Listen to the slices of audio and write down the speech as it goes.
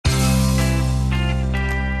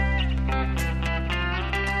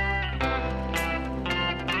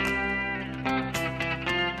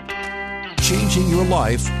changing your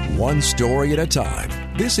life one story at a time.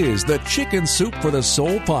 This is the Chicken Soup for the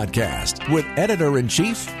Soul podcast with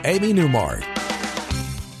Editor-in-Chief Amy Newmark.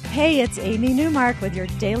 Hey, it's Amy Newmark with your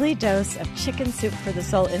daily dose of Chicken Soup for the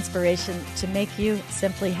Soul inspiration to make you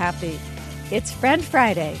simply happy. It's Friend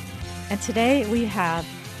Friday, and today we have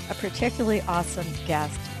a particularly awesome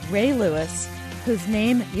guest, Ray Lewis, whose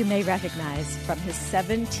name you may recognize from his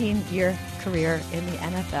 17-year career in the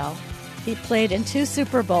NFL. He played in 2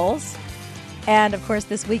 Super Bowls, and of course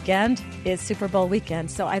this weekend is Super Bowl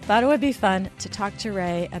weekend, so I thought it would be fun to talk to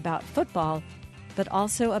Ray about football, but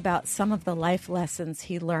also about some of the life lessons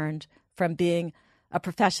he learned from being a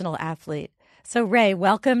professional athlete. So Ray,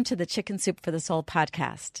 welcome to the Chicken Soup for the Soul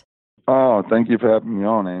podcast. Oh, thank you for having me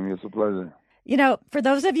on, Amy. It's a pleasure. You know, for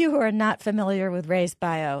those of you who are not familiar with Ray's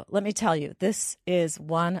bio, let me tell you, this is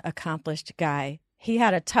one accomplished guy. He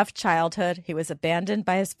had a tough childhood. He was abandoned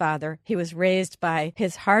by his father. He was raised by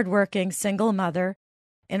his hardworking single mother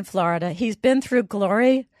in Florida. He's been through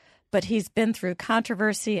glory, but he's been through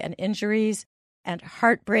controversy and injuries and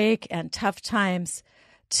heartbreak and tough times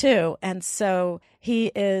too. And so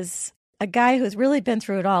he is a guy who's really been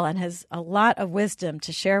through it all and has a lot of wisdom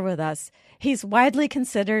to share with us. He's widely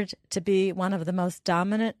considered to be one of the most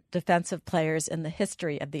dominant defensive players in the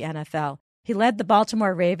history of the NFL. He led the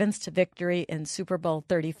Baltimore Ravens to victory in Super Bowl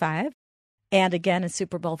 35 and again in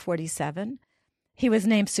Super Bowl 47. He was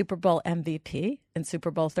named Super Bowl MVP in Super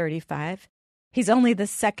Bowl 35. He's only the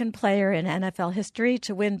second player in NFL history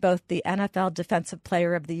to win both the NFL Defensive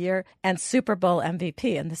Player of the Year and Super Bowl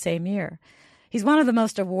MVP in the same year. He's one of the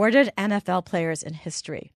most awarded NFL players in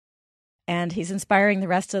history. And he's inspiring the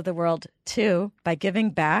rest of the world, too, by giving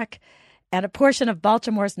back. And a portion of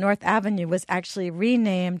Baltimore's North Avenue was actually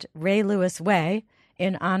renamed Ray Lewis Way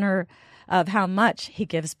in honor of how much he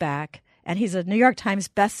gives back. And he's a New York Times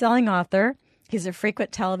bestselling author. He's a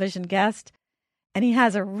frequent television guest. And he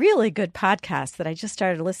has a really good podcast that I just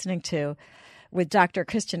started listening to with Dr.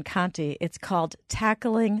 Christian Conte. It's called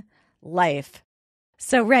Tackling Life.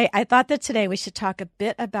 So, Ray, I thought that today we should talk a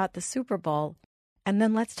bit about the Super Bowl, and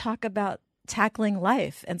then let's talk about tackling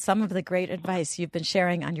life and some of the great advice you've been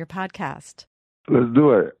sharing on your podcast. Let's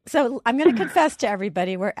do it. So I'm going to confess to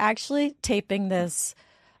everybody, we're actually taping this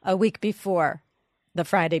a week before, the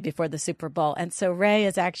Friday before the Super Bowl. And so Ray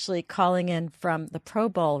is actually calling in from the Pro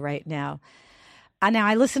Bowl right now. Now,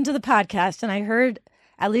 I listened to the podcast, and I heard,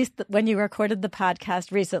 at least when you recorded the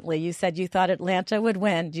podcast recently, you said you thought Atlanta would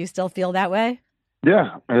win. Do you still feel that way?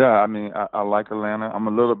 Yeah. I mean, I like Atlanta. I'm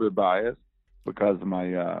a little bit biased because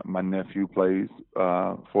my nephew plays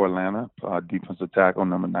for Atlanta, defensive tackle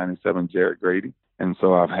number 97, Jared Grady. And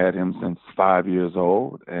so I've had him since 5 years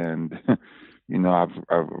old. And, I've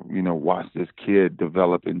watched this kid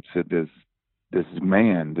develop into this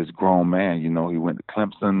grown man. He went to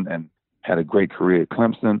Clemson and had a great career at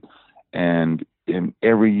Clemson. And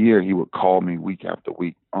every year he would call me week after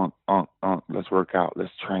week, Unc, let's work out,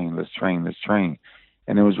 let's train.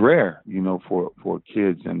 And it was rare, for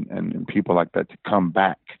kids and people like that to come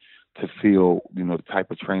back to feel, the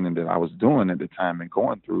type of training that I was doing at the time and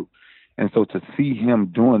going through. And so to see him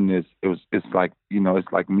doing this, it's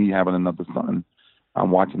like me having another son.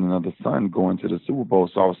 I'm watching another son going to the Super Bowl.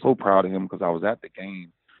 So I was so proud of him because I was at the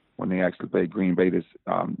game when they actually played Green Bay this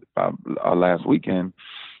last weekend.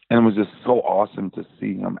 And it was just so awesome to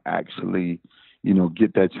see him actually,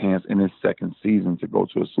 get that chance in his second season to go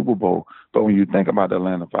to a Super Bowl. But when you think about the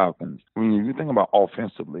Atlanta Falcons, when you think about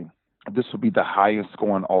offensively, this would be the highest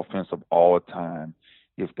scoring offense of all time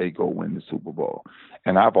if they go win the Super Bowl.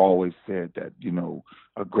 And I've always said that,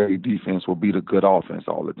 a great defense will beat a good offense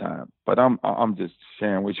all the time. But I'm just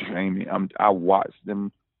sharing with you, Amy. I watched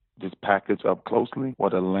them just package up closely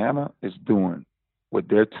what Atlanta is doing with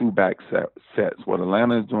their two-back sets, what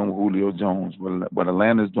Atlanta is doing with Julio Jones, what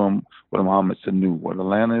Atlanta is doing with Mohamed Sanu, what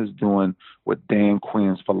Atlanta is doing with Dan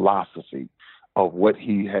Quinn's philosophy of what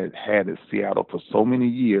he had at Seattle for so many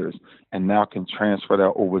years and now can transfer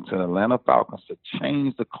that over to the Atlanta Falcons to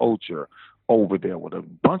change the culture over there with a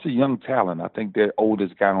bunch of young talent. I think their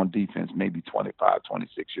oldest guy on defense may be 25,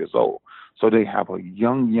 26 years old. So they have a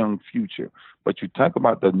young future. But you talk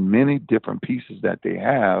about the many different pieces that they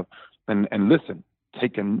have, and listen,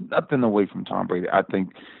 taking nothing away from Tom Brady. I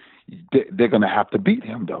think they're going to have to beat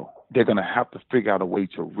him, though. They're going to have to figure out a way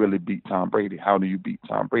to really beat Tom Brady. How do you beat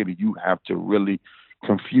Tom Brady? You have to really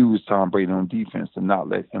confuse Tom Brady on defense and not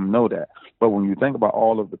let him know that. But when you think about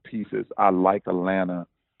all of the pieces, I like Atlanta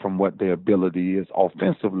from what their ability is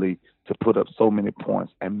offensively to put up so many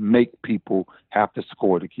points and make people have to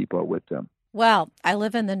score to keep up with them. Well, I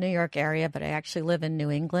live in the New York area, but I actually live in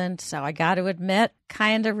New England. So I got to admit,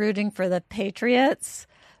 kind of rooting for the Patriots.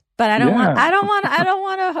 But I don't Yeah.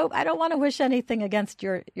 want to wish anything against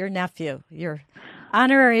your nephew, your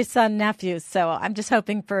honorary son nephew. So I'm just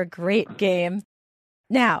hoping for a great game.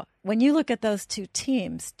 Now, when you look at those two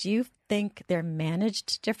teams, do you think they're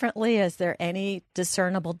managed differently? Is there any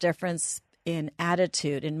discernible difference in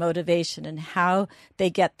attitude, in motivation, and how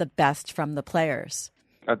they get the best from the players?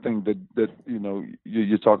 I think that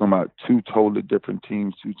you're talking about two totally different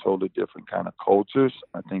teams, two totally different kind of cultures.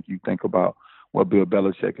 I think you think about what Bill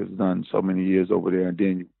Belichick has done so many years over there, and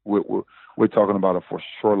then we're talking about a for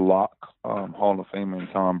sure lock Hall of Famer in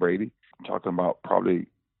Tom Brady. I'm talking about probably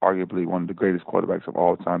arguably one of the greatest quarterbacks of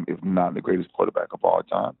all time, if not the greatest quarterback of all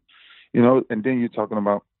time. And then you're talking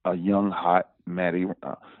about a young, hot Matt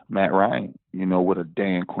Ryan, with a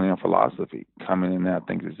Dan Quinn philosophy coming in. I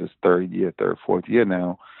think it's his fourth year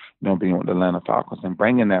now, being with the Atlanta Falcons and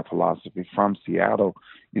bringing that philosophy from Seattle,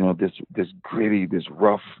 this gritty, this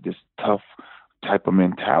rough, this tough type of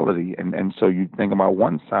mentality. And so you think about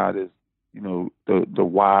one side is, the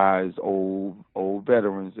wise old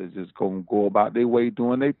veterans is just going to go about their way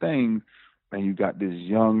doing their thing. And you got this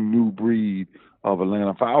young new breed of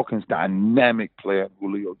Atlanta Falcons, dynamic player,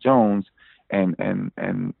 Julio Jones. And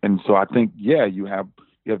so I think, you have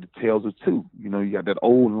the tales of two. You got that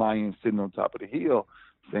old lion sitting on top of the hill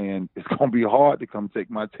saying, it's going to be hard to come take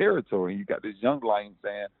my territory. And you got this young lion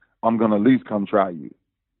saying, I'm going to at least come try you.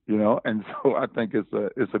 And so I think it's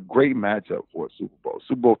a great matchup for a Super Bowl.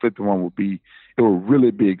 Super Bowl 51 will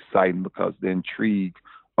really be exciting because the intrigue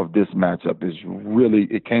of this matchup is really,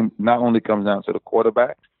 not only comes down to the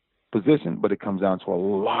quarterback position, but it comes down to a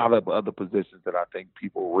lot of other positions that I think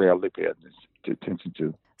people rarely pay attention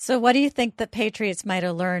to. So what do you think the Patriots might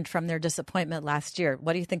have learned from their disappointment last year?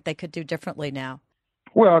 What do you think they could do differently now?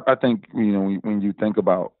 Well, I think, when you think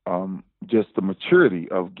about just the maturity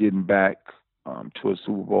of getting back to a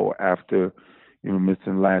Super Bowl after,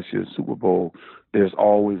 missing last year's Super Bowl, there's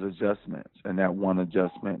always adjustments. And that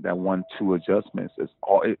two adjustments,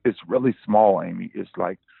 it's really small, Amy. It's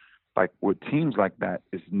like with teams like that,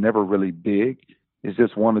 it's never really big. It's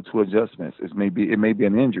just one or two adjustments. It may be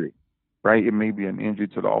an injury, right? It may be an injury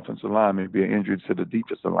to the offensive line, maybe an injury to the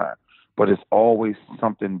defensive line. But it's always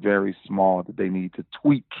something very small that they need to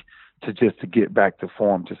tweak to get back to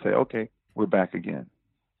form, to say, okay, we're back again.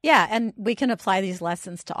 Yeah, and we can apply these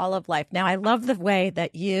lessons to all of life. Now, I love the way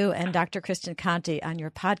that you and Dr. Kristen Conte on your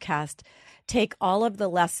podcast take all of the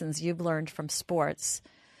lessons you've learned from sports,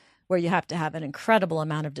 where you have to have an incredible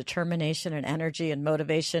amount of determination and energy and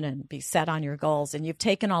motivation and be set on your goals. And you've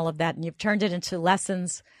taken all of that and you've turned it into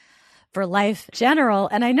lessons for life general.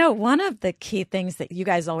 And I know one of the key things that you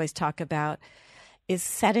guys always talk about is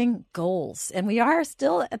setting goals. And we are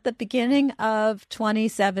still at the beginning of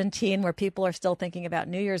 2017 where people are still thinking about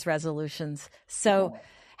New Year's resolutions. So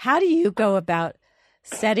how do you go about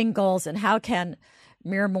setting goals, and how can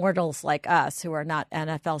mere mortals like us who are not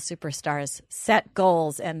NFL superstars set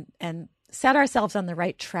goals and set ourselves on the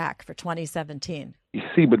right track for 2017? You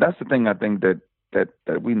see, but that's the thing I think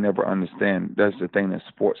that we never understand. That's the thing that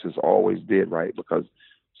sports has always did, right? Because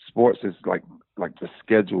sports is like the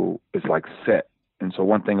schedule is like set. And so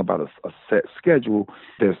one thing about a set schedule,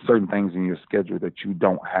 there's certain things in your schedule that you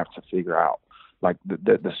don't have to figure out, like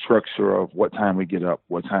the structure of what time we get up,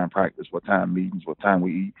 what time practice, what time meetings, what time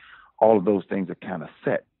we eat. All of those things are kind of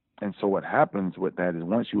set. And so what happens with that is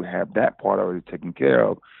once you have that part already taken care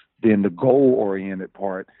of, then the goal-oriented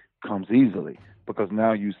part comes easily, because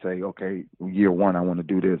now you say, okay, year one, I want to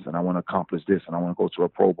do this and I want to accomplish this and I want to go to a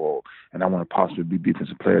Pro Bowl and I want to possibly be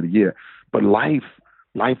Defensive Player of the Year. But life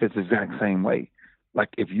is the exact same way. Like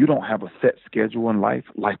if you don't have a set schedule in life,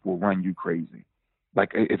 life will run you crazy.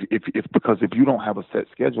 Like because if you don't have a set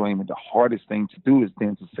schedule, Amy, the hardest thing to do is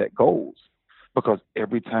then to set goals. Because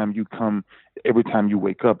every time you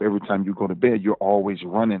wake up, every time you go to bed, you're always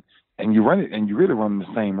running, and you really run the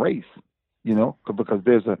same race, because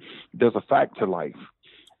there's a fact to life.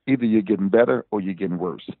 Either you're getting better or you're getting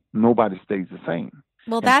worse. Nobody stays the same.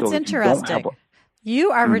 Well, that's interesting.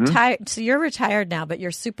 You are retired, so you're retired now, but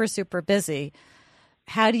you're super, super busy.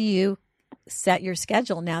 How do you set your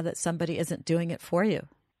schedule now that somebody isn't doing it for you?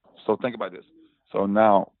 So think about this. So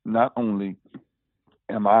now, not only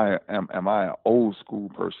am I an old school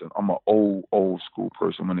person, I'm an old school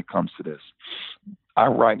person when it comes to this. I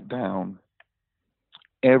write down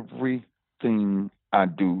everything I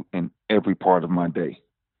do in every part of my day.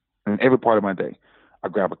 In every part of my day, I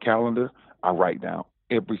grab a calendar, I write down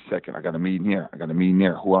every second. I got a meeting here, I got a meeting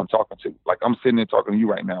there, who I'm talking to. Like I'm sitting there talking to you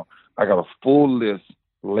right now. I got a full list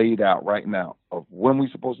laid out right now of when we're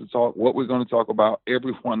supposed to talk, what we're going to talk about,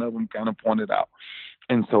 every one of them kind of pointed out.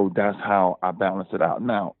 And so that's how I balance it out.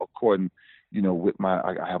 Now, according, with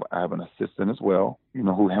I have an assistant as well,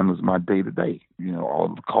 who handles my day to day,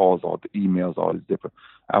 all the calls, all the emails, all these different.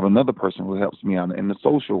 I have another person who helps me out in the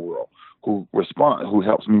social world, who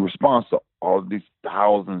helps me respond to all of these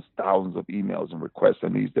thousands of emails and requests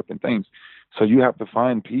and these different things. So you have to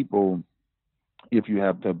find people, if you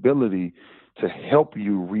have the ability, to help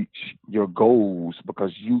you reach your goals,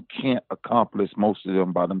 because you can't accomplish most of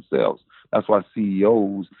them by themselves. That's why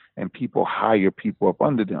CEOs and people hire people up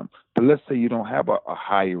under them. But let's say you don't have a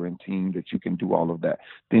hiring team that you can do all of that.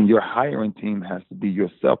 Then your hiring team has to be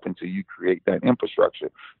yourself until you create that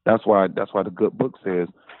infrastructure. That's why the good book says,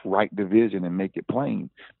 write the vision and make it plain.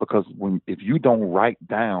 Because if you don't write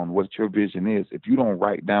down what your vision is, if you don't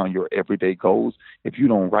write down your everyday goals, if you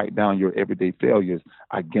don't write down your everyday failures,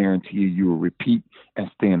 I guarantee you will repeat and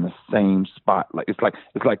stay in the same spot. It's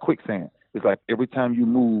like quicksand. It's like every time you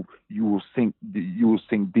move, you will sink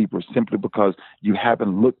deeper, simply because you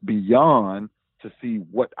haven't looked beyond to see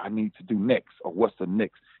what I need to do next, or what's the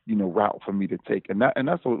next, route for me to take. And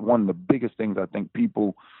that's one of the biggest things I think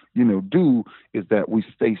people, do, is that we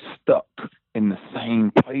stay stuck in the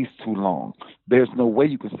same place too long. There's no way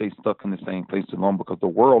you can stay stuck in the same place too long, because the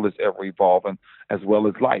world is ever evolving as well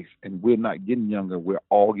as life, and we're not getting younger. We're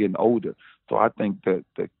all getting older. So I think that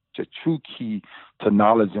the true key to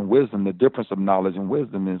knowledge and wisdom, the difference of knowledge and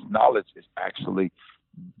wisdom, is knowledge is actually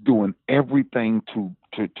doing everything to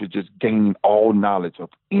just gain all knowledge of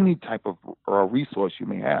any type of resource you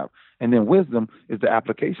may have. And then wisdom is the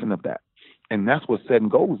application of that. And that's what setting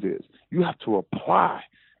goals is. You have to apply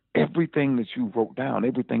everything that you wrote down,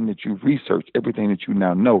 everything that you researched, everything that you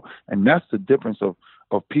now know. And that's the difference of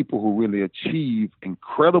people who really achieve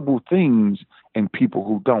incredible things and people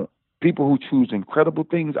who don't. People who choose incredible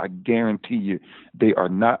things, I guarantee you, they are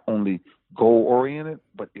not only goal-oriented,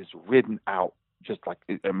 but it's written out it's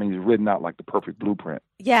written out like the perfect blueprint.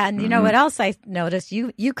 Yeah, and you know what else I noticed?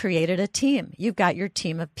 You created a team. You've got your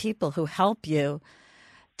team of people who help you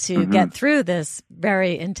to get through this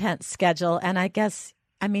very intense schedule.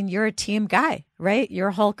 And you're a team guy, right? Your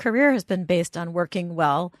whole career has been based on working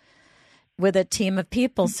well with a team of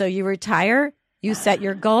people. So you retire, you set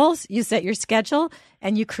your goals, you set your schedule,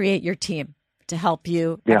 and you create your team to help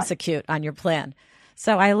you execute on your plan.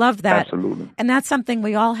 So I love that. Absolutely. And that's something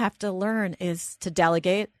we all have to learn, is to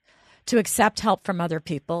delegate, to accept help from other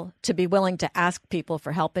people, to be willing to ask people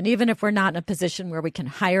for help. And even if we're not in a position where we can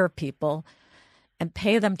hire people and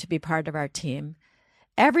pay them to be part of our team,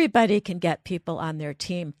 everybody can get people on their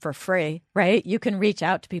team for free, right? You can reach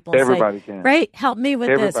out to people and everybody say, can. Right, help me with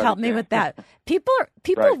Everybody this, help me can. with that. People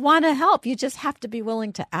Right. want to help. You just have to be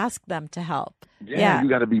willing to ask them to help. Yeah. You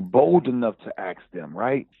got to be bold enough to ask them,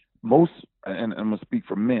 right? Most, and I'm going to speak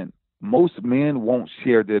for men, most men won't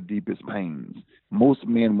share their deepest pains. Most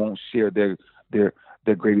men won't share their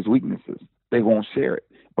greatest weaknesses. They won't share it.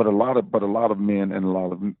 But a lot of men, and a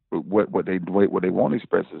lot of what they want to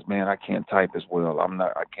express is, man, I can't type as well.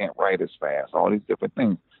 I can't write as fast. All these different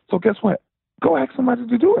things. So guess what? Go ask somebody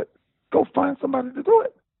to do it. Go find somebody to do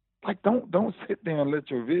it. Like, don't sit there and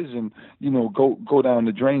let your vision, go down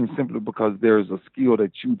the drain simply because there's a skill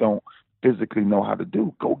that you don't physically know how to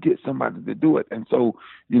do. Go get somebody to do it. And so,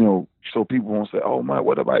 so people won't say, oh my,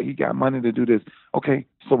 what about he got money to do this? Okay,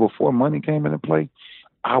 so before money came into play,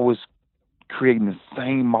 I was creating the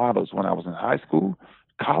same models when I was in high school,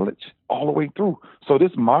 college, all the way through. So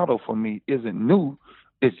this model for me isn't new.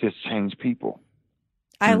 It's just changed people.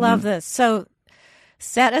 I love this. So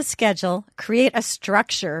set a schedule, create a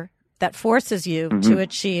structure that forces you to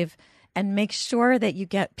achieve, and make sure that you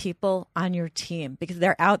get people on your team, because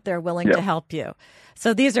they're out there willing to help you.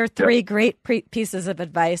 So these are three great pieces of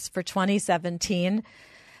advice for 2017.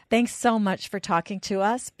 Thanks so much for talking to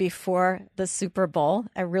us before the Super Bowl.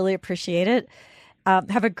 I really appreciate it.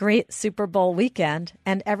 Have a great Super Bowl weekend.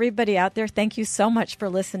 And everybody out there, thank you so much for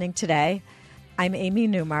listening today. I'm Amy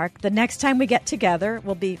Newmark. The next time we get together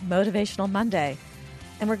will be Motivational Monday.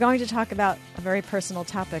 And we're going to talk about a very personal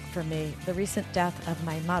topic for me, the recent death of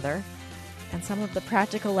my mother, and some of the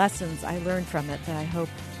practical lessons I learned from it that I hope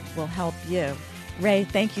will help you. Ray,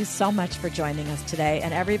 thank you so much for joining us today.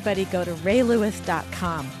 And everybody go to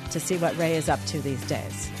raylewis.com to see what Ray is up to these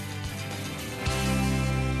days.